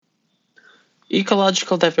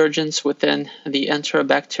Ecological divergence within the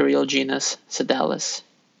enterobacterial genus Sedalis,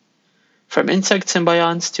 from insect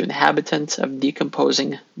symbionts to inhabitants of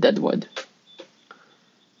decomposing deadwood.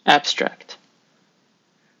 Abstract.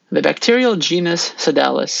 The bacterial genus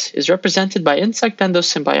Sedalis is represented by insect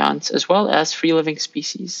endosymbionts as well as free-living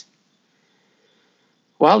species.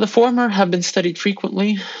 While the former have been studied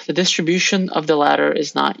frequently, the distribution of the latter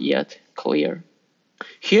is not yet clear.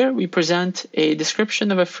 Here we present a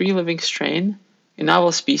description of a free-living strain, a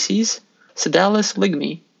novel species, Sedalis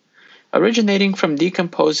ligni, originating from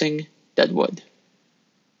decomposing deadwood.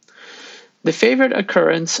 The favored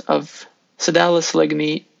occurrence of Sedalis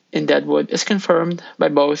ligni in deadwood is confirmed by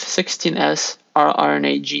both 16S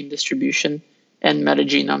rRNA gene distribution and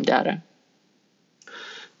metagenome data.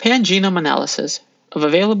 Pangenome analysis of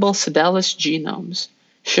available Sedalis genomes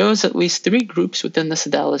shows at least 3 groups within the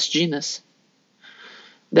Sedalis genus.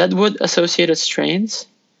 Deadwood-associated strains,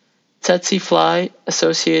 tsetse fly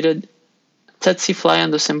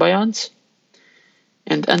endosymbionts,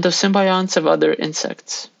 and endosymbionts of other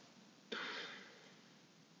insects.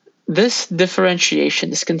 This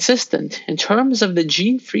differentiation is consistent in terms of the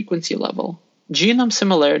gene frequency level, genome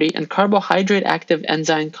similarity, and carbohydrate active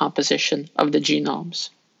enzyme composition of the genomes.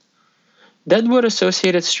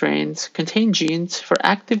 Deadwood-associated strains contain genes for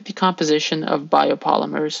active decomposition of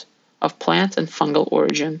biopolymers of plant and fungal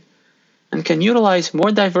origin, and can utilize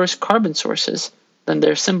more diverse carbon sources than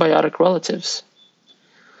their symbiotic relatives.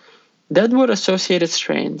 Deadwood-associated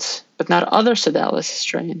strains, but not other Sedalis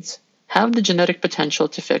strains, have the genetic potential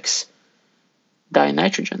to fix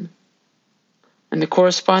dinitrogen, and the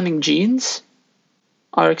corresponding genes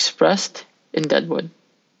are expressed in deadwood.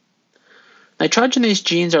 Nitrogenase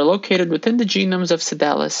genes are located within the genomes of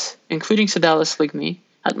Sedalis, including Sedalis ligni,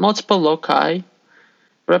 at multiple loci,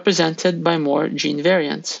 represented by more gene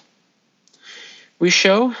variants. We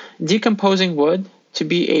show decomposing wood to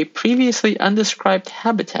be a previously undescribed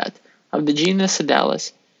habitat of the genus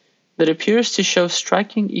Sedalis that appears to show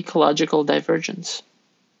striking ecological divergence.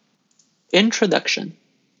 Introduction.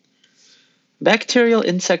 Bacterial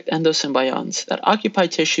insect endosymbionts that occupy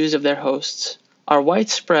tissues of their hosts are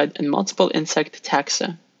widespread in multiple insect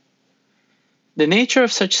taxa. The nature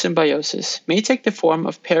of such symbiosis may take the form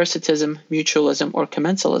of parasitism, mutualism, or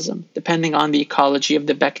commensalism, depending on the ecology of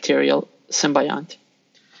the bacterial symbiont.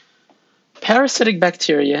 Parasitic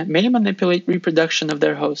bacteria may manipulate reproduction of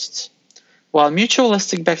their hosts, while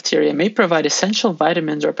mutualistic bacteria may provide essential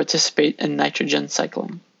vitamins or participate in nitrogen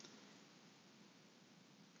cycling.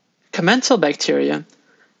 Commensal bacteria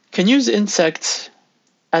can use insects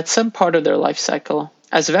at some part of their life cycle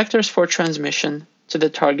as vectors for transmission to the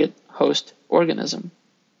target host organism.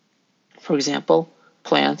 For example,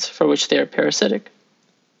 plants for which they are parasitic.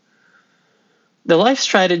 The life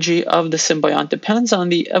strategy of the symbiont depends on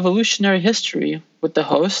the evolutionary history with the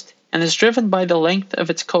host and is driven by the length of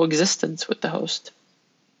its coexistence with the host.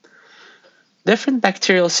 Different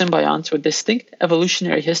bacterial symbionts with distinct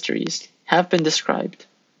evolutionary histories have been described,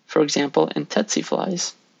 for example, in tsetse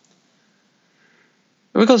flies.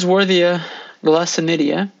 Wigglesworthia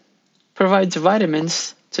glossinidia provides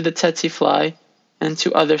vitamins to the tsetse fly and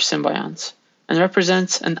to other symbionts, and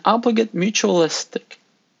represents an obligate mutualist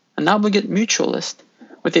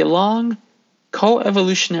with a long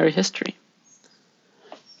co-evolutionary history.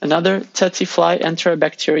 Another tsetse fly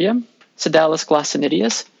enterobacterium, Sedalis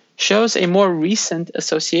glossinidius, shows a more recent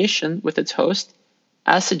association with its host,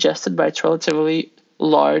 as suggested by its relatively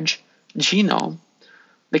large genome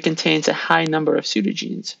that contains a high number of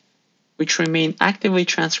pseudogenes, which remain actively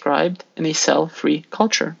transcribed in a cell-free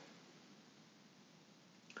culture.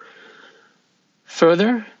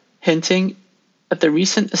 Further hinting at the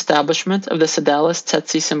recent establishment of the Sedalis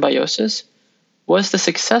tsetse symbiosis was the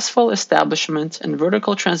successful establishment and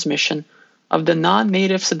vertical transmission of the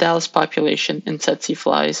non-native Sedalis population in tsetse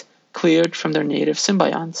flies cleared from their native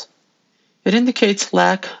symbionts. It indicates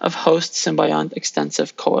lack of host-symbiont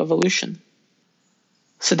extensive coevolution.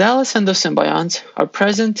 Sedalis endosymbionts are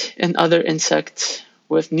present in other insects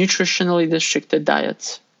with nutritionally restricted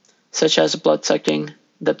diets, such as blood-sucking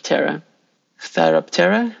Diptera,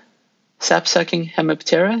 Tharoptera, sap-sucking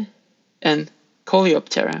Hemiptera, and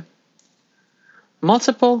Coleoptera.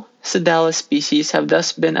 Multiple Sedalis species have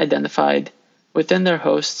thus been identified within their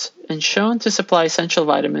hosts and shown to supply essential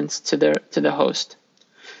vitamins to the host.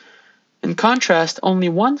 In contrast, only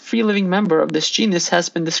one free-living member of this genus has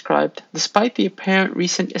been described, despite the apparent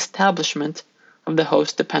recent establishment of the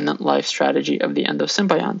host-dependent life strategy of the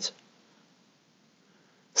endosymbionts.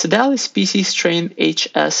 Sedalis species strain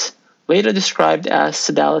HS, later described as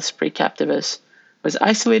Sedalis praecaptivus, was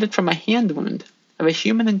isolated from a hand wound of a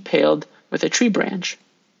human impaled with a tree branch.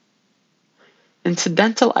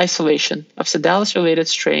 Incidental isolation of Sedalis-related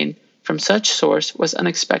strain from such source was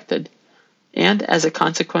unexpected, and as a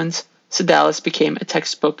consequence, Sedalis became a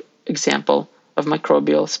textbook example of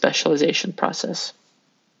microbial specialization process.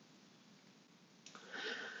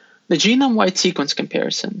 The genome-wide sequence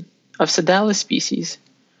comparison of Sedalis species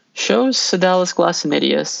shows Sedalis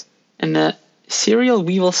glossinidius and the serial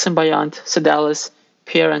weevil symbiont Sedalis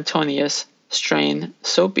pierantonius strain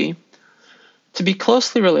SOPI to be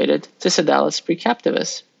closely related to Sedalis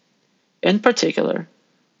precaptivus. In particular,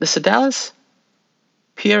 the Sedalis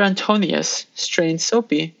pierantonius strain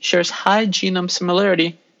SOPI shares high genome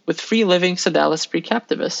similarity with free-living Sedalis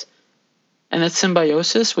precaptivus, and its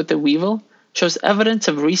symbiosis with the weevil shows evidence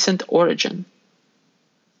of recent origin.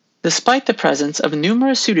 Despite the presence of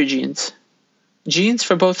numerous pseudogenes, genes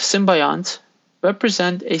for both symbionts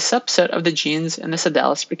represent a subset of the genes in the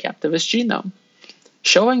Sedalis precaptivus genome,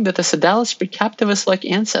 showing that the Sedalis precaptivus-like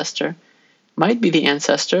ancestor might be the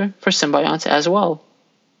ancestor for symbionts as well.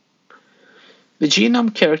 The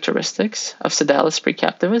genome characteristics of Sedalis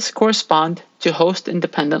precaptivus correspond to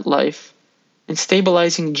host-independent life and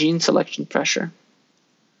stabilizing gene selection pressure.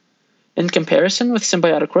 In comparison with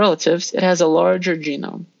symbiotic relatives, it has a larger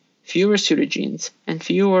genome, fewer pseudogenes, and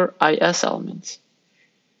fewer IS elements.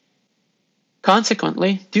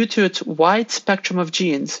 Consequently, due to its wide spectrum of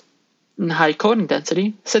genes and high coding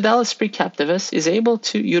density, Sedalis precaptivus is able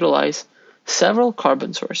to utilize several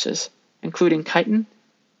carbon sources, including chitin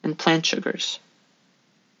and plant sugars,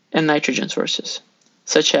 and nitrogen sources,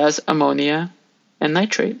 such as ammonia and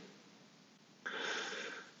nitrate.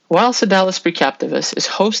 While Sedalis precaptivus is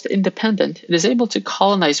host-independent, it is able to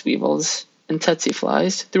colonize weevils and tsetse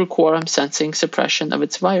flies through quorum sensing suppression of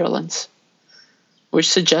its virulence, which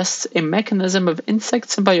suggests a mechanism of insect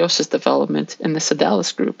symbiosis development in the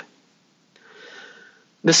Sedalis group.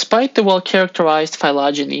 Despite the well-characterized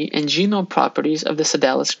phylogeny and genome properties of the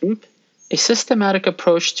Sedalis group, a systematic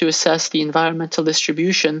approach to assess the environmental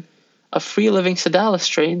distribution of free-living Sedalis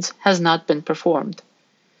strains has not been performed.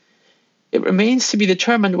 It remains to be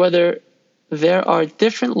determined whether there are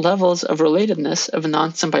different levels of relatedness of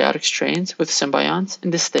non-symbiotic strains with symbionts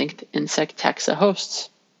and distinct insect taxa hosts.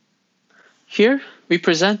 Here, we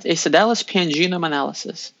present a Sedalis pangenome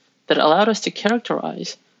analysis that allowed us to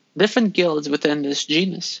characterize different guilds within this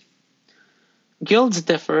genus. Guilds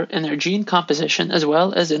differ in their gene composition as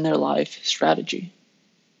well as in their life strategy.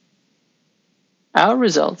 Our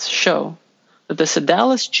results show that the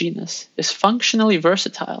Sedalis genus is functionally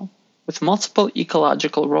versatile with multiple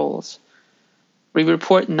ecological roles. We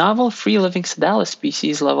report novel free-living Sedalis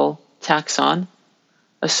species level taxon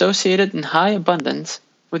associated in high abundance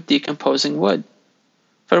with decomposing wood,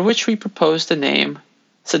 for which we propose the name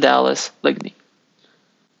Sedalis ligni.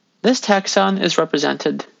 This taxon is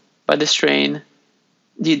represented by the strain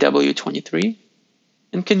DW23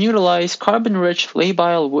 and can utilize carbon-rich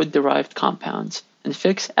labile wood-derived compounds and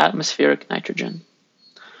fix atmospheric nitrogen.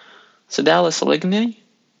 Sedalis ligni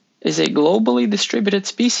is a globally distributed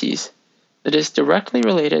species that is directly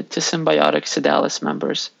related to symbiotic Sedalis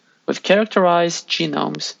members with characterized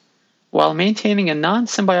genomes while maintaining a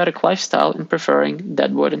non-symbiotic lifestyle and preferring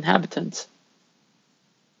deadwood inhabitants.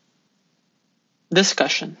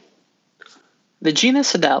 Discussion. The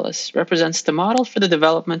genus Sedalis represents the model for the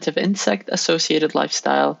development of insect-associated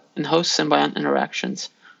lifestyle and host-symbiont interactions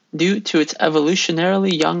due to its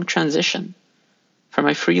evolutionarily young transition from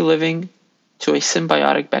a free-living to a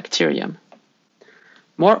symbiotic bacterium.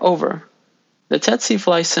 Moreover, the tsetse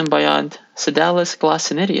fly symbiont Sedalis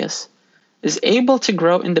glossinidius is able to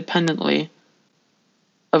grow independently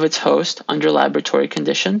of its host under laboratory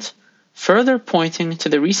conditions, further pointing to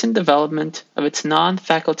the recent development of its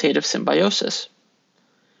non-facultative symbiosis.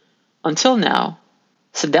 Until now,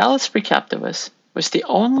 Sedalis precaptivus was the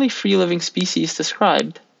only free-living species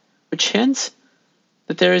described, which hints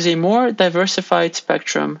that there is a more diversified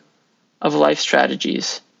spectrum of life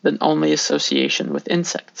strategies than only association with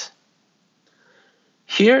insects.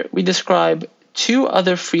 Here we describe two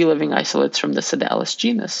other free-living isolates from the Sedalis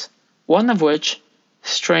genus, one of which,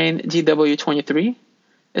 strain DW23,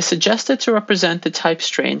 is suggested to represent the type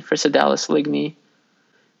strain for Sedalis ligni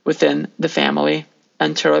within the family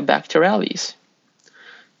Enterobacterales.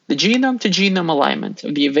 The genome-to-genome alignment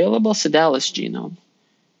of the available Sedalis genome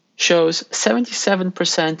shows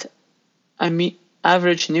 77%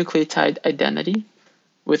 average nucleotide identity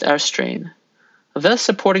with our strain, thus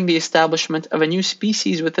supporting the establishment of a new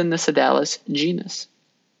species within the Sedalis genus.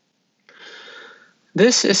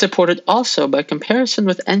 This is supported also by comparison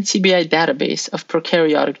with NCBI database of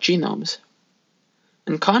prokaryotic genomes.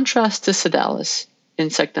 In contrast to Sedalis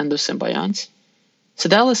insect endosymbionts,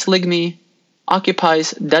 Sedalis ligni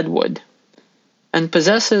occupies deadwood, and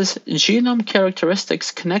possesses genome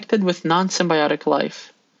characteristics connected with non-symbiotic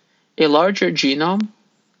life, a larger genome,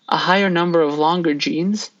 a higher number of longer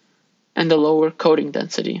genes, and a lower coding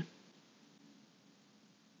density.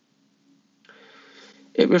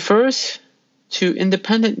 It refers to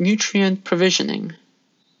independent nutrient provisioning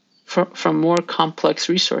from more complex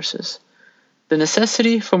resources, the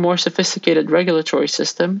necessity for more sophisticated regulatory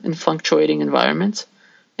system in fluctuating environments,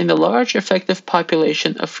 and the large effective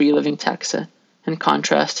population of free-living taxa, in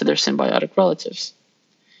contrast to their symbiotic relatives.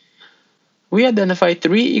 We identified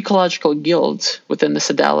 3 ecological guilds within the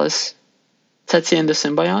Sedalis, Tsetse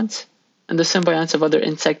endosymbionts, and the symbionts of other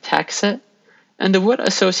insect taxa, and the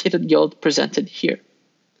wood-associated guild presented here.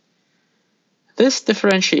 This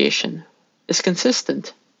differentiation is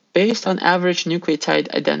consistent based on average nucleotide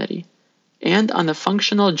identity and on the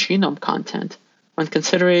functional genome content when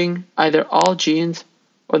considering either all genes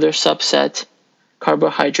or their subset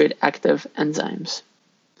carbohydrate-active enzymes.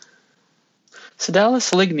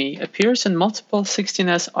 Sedalis ligni appears in multiple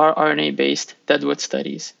 16S rRNA-based deadwood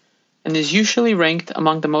studies and is usually ranked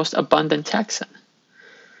among the most abundant taxa.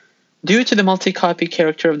 Due to the multi-copy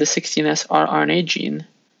character of the 16S rRNA gene,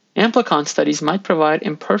 amplicon studies might provide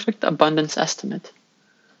imperfect abundance estimate.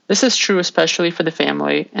 This is true especially for the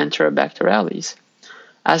family Enterobacterales,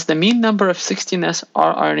 as the mean number of 16S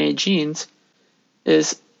rRNA genes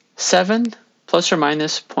is 7 plus or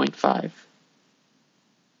minus 0.5,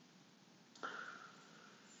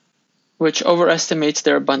 which overestimates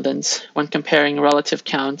their abundance when comparing relative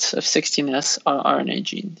counts of 16S rRNA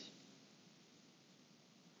genes.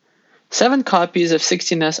 7 copies of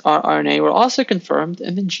 16S rRNA were also confirmed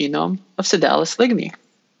in the genome of Sedalis ligni.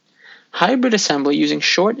 Hybrid assembly using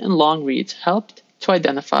short and long reads helped to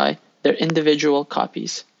identify their individual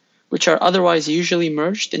copies, which are otherwise usually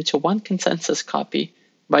merged into one consensus copy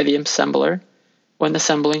by the assembler when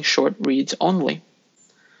assembling short reads only.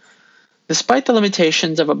 Despite the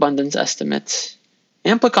limitations of abundance estimates,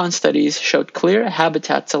 amplicon studies showed clear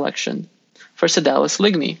habitat selection for Sedalis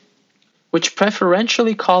ligni, which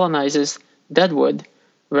preferentially colonizes deadwood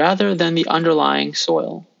rather than the underlying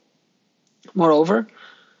soil. Moreover,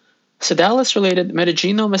 Sedalis-related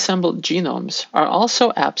metagenome assembled genomes are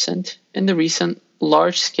also absent in the recent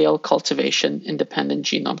large-scale cultivation independent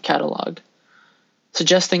genome catalog,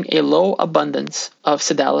 suggesting a low abundance of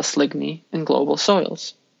Sedalis ligni in global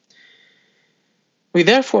soils. We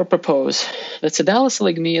therefore propose that Sedalis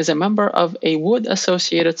ligni is a member of a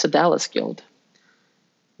wood-associated Sedalis guild.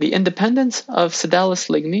 The independence of Sedalis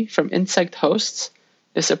ligni from insect hosts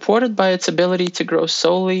is supported by its ability to grow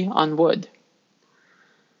solely on wood.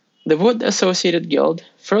 The wood-associated guild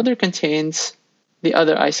further contains the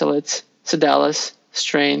other isolates Sedalis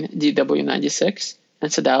strain DW96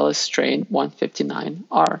 and Sedalis strain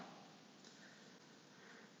 159R,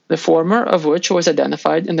 the former of which was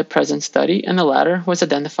identified in the present study and the latter was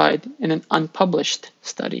identified in an unpublished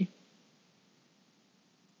study.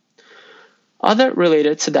 Other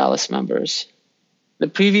related Sedalis members, the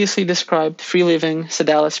previously described free-living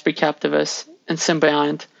Sedalis precaptivus and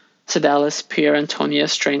symbiont Sedalis Pierre Antonia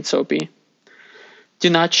strain Soapy, do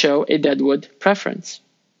not show a deadwood preference.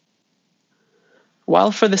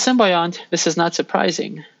 While for the symbiont this is not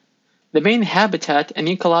surprising, the main habitat and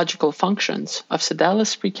ecological functions of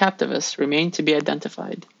Sedalis precaptivus remain to be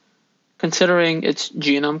identified, considering its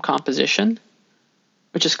genome composition,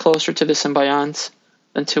 which is closer to the symbionts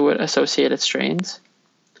than to its associated strains,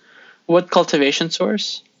 wood cultivation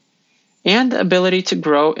source, and ability to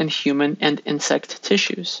grow in human and insect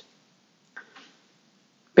tissues.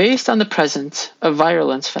 Based on the presence of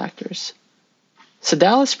virulence factors,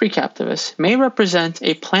 Sedalis precaptivus may represent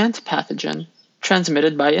a plant pathogen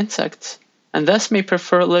transmitted by insects, and thus may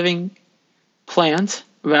prefer living plants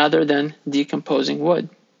rather than decomposing wood.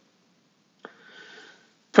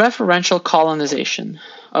 Preferential colonization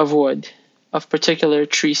of wood of particular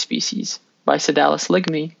tree species by Sedalis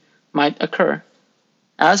ligni might occur,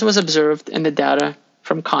 as was observed in the data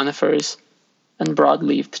from conifers and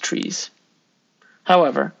broad-leaved trees.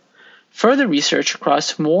 However, further research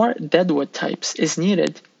across more deadwood types is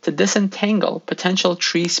needed to disentangle potential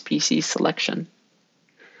tree species selection.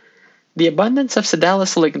 The abundance of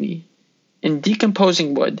Sedalis ligni in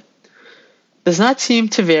decomposing wood does not seem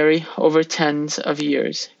to vary over tens of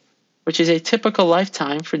years, which is a typical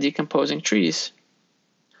lifetime for decomposing trees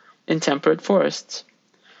in temperate forests.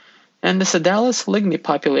 And the Sedalis ligni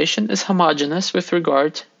population is homogeneous with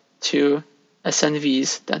regard to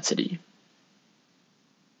SNV's density.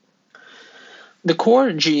 The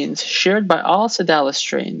core genes shared by all Sedalis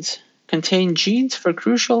strains contain genes for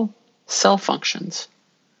crucial cell functions,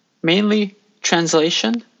 mainly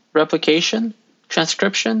translation, replication,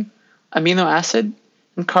 transcription, amino acid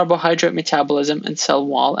and carbohydrate metabolism in cell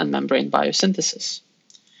wall and membrane biosynthesis.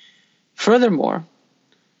 Furthermore,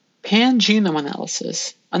 pan-genome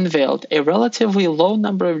analysis unveiled a relatively low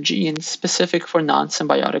number of genes specific for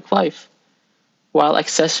non-symbiotic life, while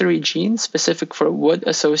accessory genes specific for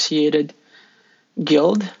wood-associated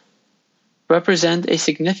guild represent a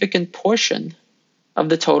significant portion of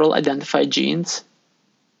the total identified genes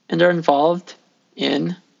and are involved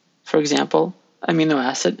in, for example, amino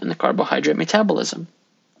acid and carbohydrate metabolism.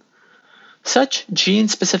 Such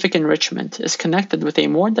gene-specific enrichment is connected with a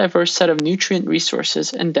more diverse set of nutrient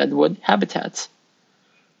resources in deadwood habitats.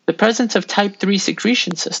 The presence of type 3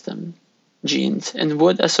 secretion system genes in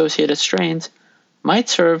wood-associated strains might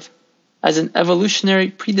serve as an evolutionary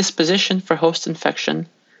predisposition for host infection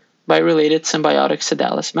by related symbiotic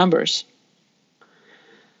Sedalis members.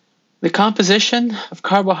 The composition of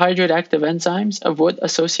carbohydrate active enzymes of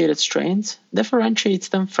wood-associated strains differentiates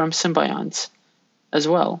them from symbionts as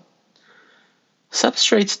well.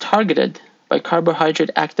 Substrates targeted by carbohydrate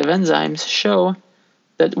active enzymes show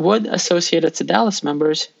that wood-associated Sedalis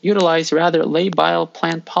members utilize rather labile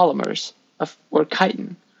plant polymers or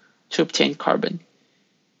chitin to obtain carbon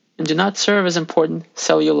and do not serve as important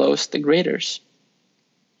cellulose degraders.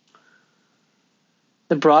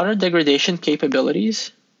 The broader degradation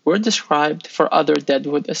capabilities were described for other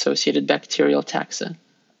deadwood-associated bacterial taxa,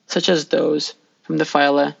 such as those from the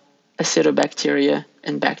phyla Acidobacteria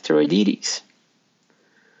and Bacteroidetes.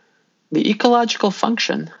 The ecological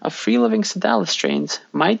function of free-living Sedalis strains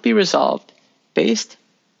might be resolved based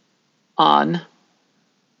on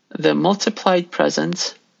the multiplied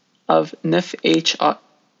presence of NIF-HDK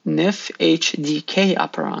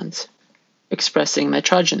operons expressing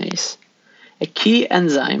nitrogenase, a key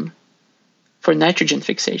enzyme for nitrogen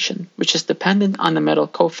fixation, which is dependent on the metal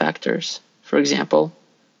cofactors, for example,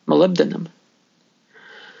 molybdenum.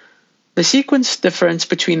 The sequence difference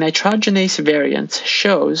between nitrogenase variants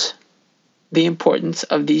shows the importance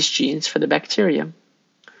of these genes for the bacterium.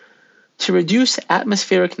 To reduce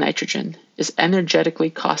atmospheric nitrogen is energetically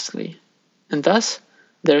costly, and thus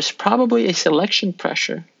there is probably a selection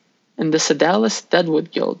pressure in the Sedalis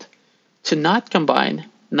deadwood guild to not combine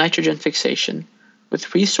nitrogen fixation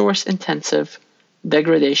with resource-intensive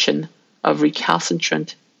degradation of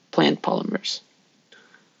recalcitrant plant polymers.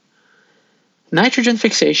 Nitrogen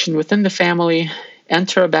fixation within the family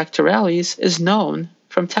Enterobacterales is known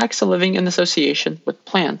from taxa living in association with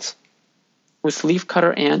plants, with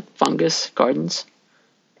leafcutter ant fungus gardens,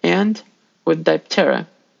 and with Diptera.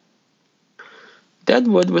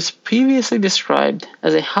 Deadwood was previously described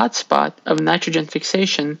as a hotspot of nitrogen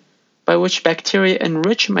fixation by which bacteria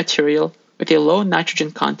enrich material with a low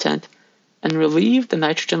nitrogen content and relieve the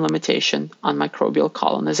nitrogen limitation on microbial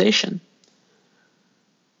colonization.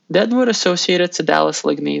 Deadwood-associated Sedalis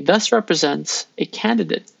lignae thus represents a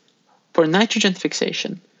candidate for nitrogen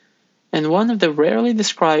fixation and one of the rarely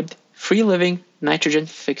described free-living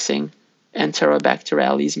nitrogen-fixing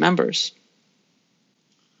Enterobacterales members.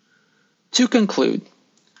 To conclude,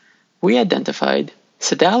 we identified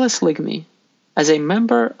Sedalis lignae as a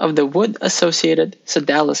member of the wood-associated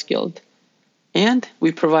Sedalis guild, and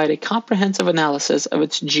we provide a comprehensive analysis of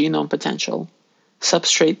its genome potential,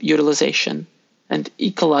 substrate utilization, and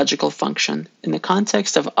ecological function in the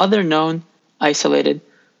context of other known isolated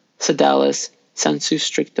Sedalis sensu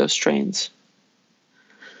stricto strains.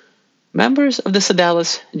 Members of the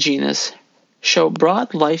Sedalis genus show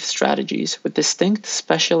broad life strategies with distinct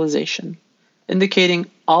specialization, indicating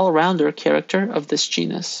all-rounder character of this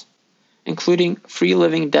genus, including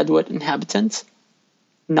free-living deadwood inhabitants,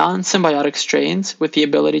 non-symbiotic strains with the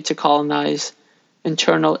ability to colonize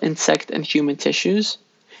internal insect and human tissues,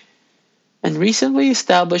 and recently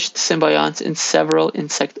established symbionts in several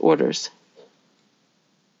insect orders.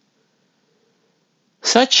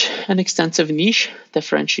 Such an extensive niche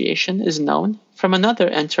differentiation is known from another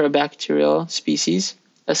enterobacterial species,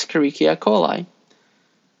 Escherichia coli,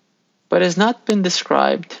 but has not been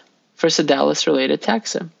described for Sedalis-related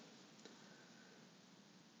taxa.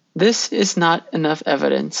 This is not enough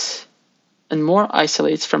evidence, and more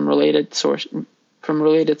isolates from related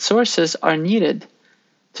sources are needed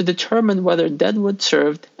to determine whether deadwood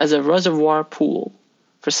served as a reservoir pool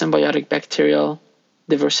for symbiotic bacterial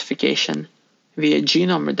diversification via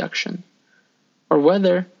genome reduction, or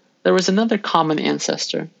whether there was another common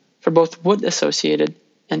ancestor for both wood-associated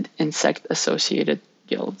and insect-associated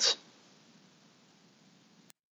guilds.